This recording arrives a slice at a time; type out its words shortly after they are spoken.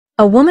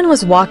A woman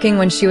was walking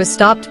when she was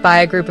stopped by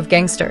a group of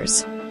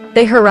gangsters.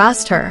 They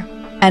harassed her,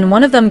 and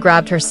one of them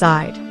grabbed her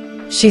side.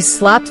 She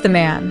slapped the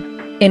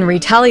man. In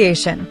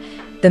retaliation,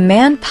 the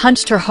man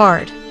punched her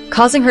hard,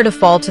 causing her to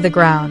fall to the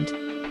ground.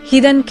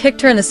 He then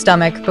kicked her in the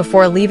stomach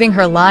before leaving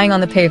her lying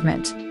on the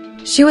pavement.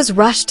 She was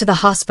rushed to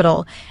the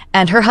hospital,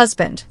 and her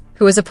husband,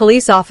 who was a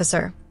police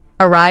officer,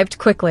 arrived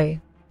quickly.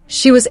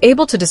 She was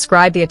able to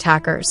describe the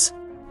attackers.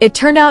 It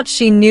turned out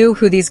she knew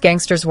who these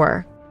gangsters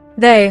were.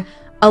 They,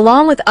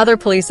 along with other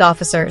police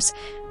officers,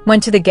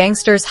 went to the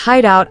gangsters'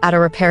 hideout at a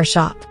repair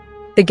shop.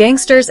 The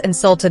gangsters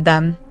insulted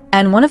them,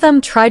 and one of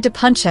them tried to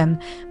punch him,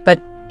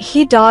 but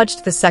he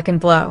dodged the second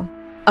blow.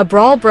 A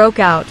brawl broke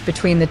out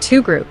between the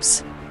two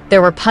groups.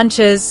 There were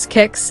punches,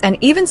 kicks, and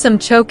even some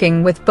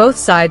choking, with both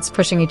sides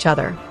pushing each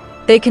other.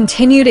 They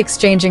continued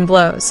exchanging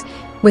blows,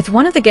 with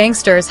one of the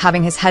gangsters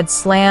having his head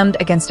slammed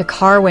against a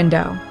car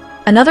window.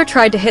 Another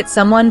tried to hit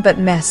someone but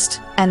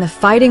missed, and the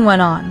fighting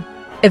went on.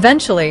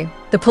 Eventually,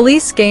 the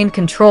police gained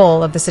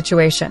control of the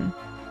situation.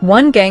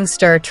 One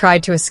gangster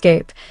tried to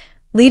escape,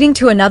 leading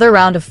to another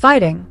round of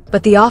fighting,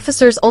 but the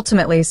officers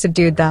ultimately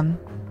subdued them.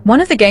 One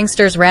of the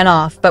gangsters ran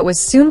off but was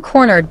soon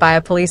cornered by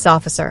a police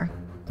officer.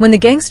 When the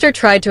gangster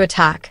tried to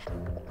attack,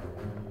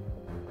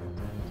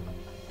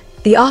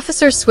 the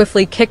officer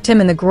swiftly kicked him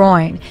in the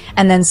groin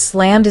and then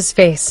slammed his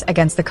face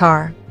against the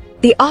car.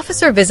 The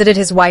officer visited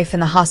his wife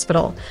in the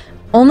hospital,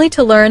 only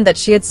to learn that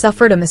she had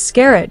suffered a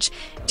miscarriage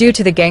due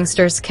to the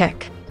gangster's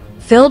kick.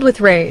 Filled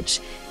with rage,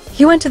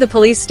 he went to the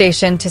police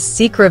station to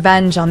seek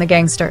revenge on the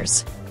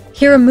gangsters.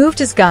 He removed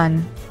his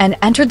gun and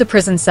entered the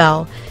prison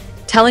cell,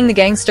 telling the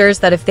gangsters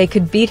that if they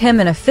could beat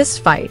him in a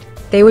fist fight,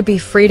 they would be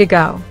free to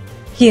go.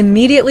 He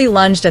immediately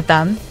lunged at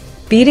them,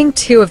 beating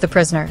two of the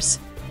prisoners.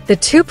 The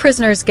two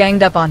prisoners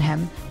ganged up on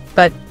him,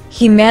 but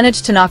he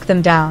managed to knock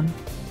them down.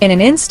 In an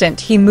instant,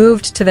 he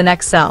moved to the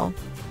next cell.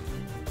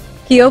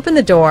 He opened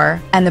the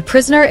door, and the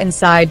prisoner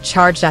inside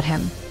charged at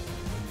him.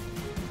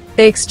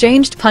 They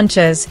exchanged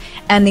punches,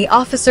 and the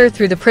officer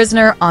threw the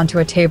prisoner onto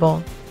a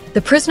table.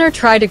 The prisoner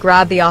tried to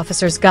grab the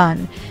officer's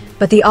gun,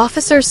 but the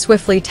officer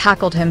swiftly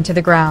tackled him to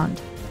the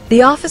ground.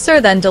 The officer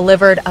then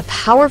delivered a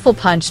powerful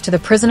punch to the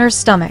prisoner's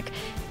stomach,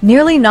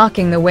 nearly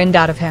knocking the wind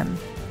out of him.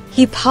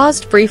 He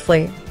paused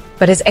briefly,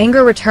 but his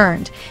anger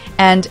returned,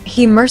 and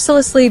he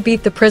mercilessly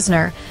beat the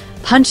prisoner,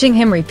 punching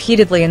him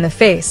repeatedly in the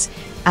face,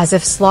 as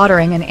if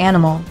slaughtering an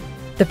animal.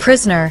 The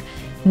prisoner,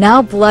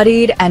 now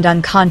bloodied and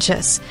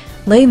unconscious,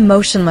 lay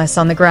motionless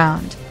on the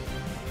ground.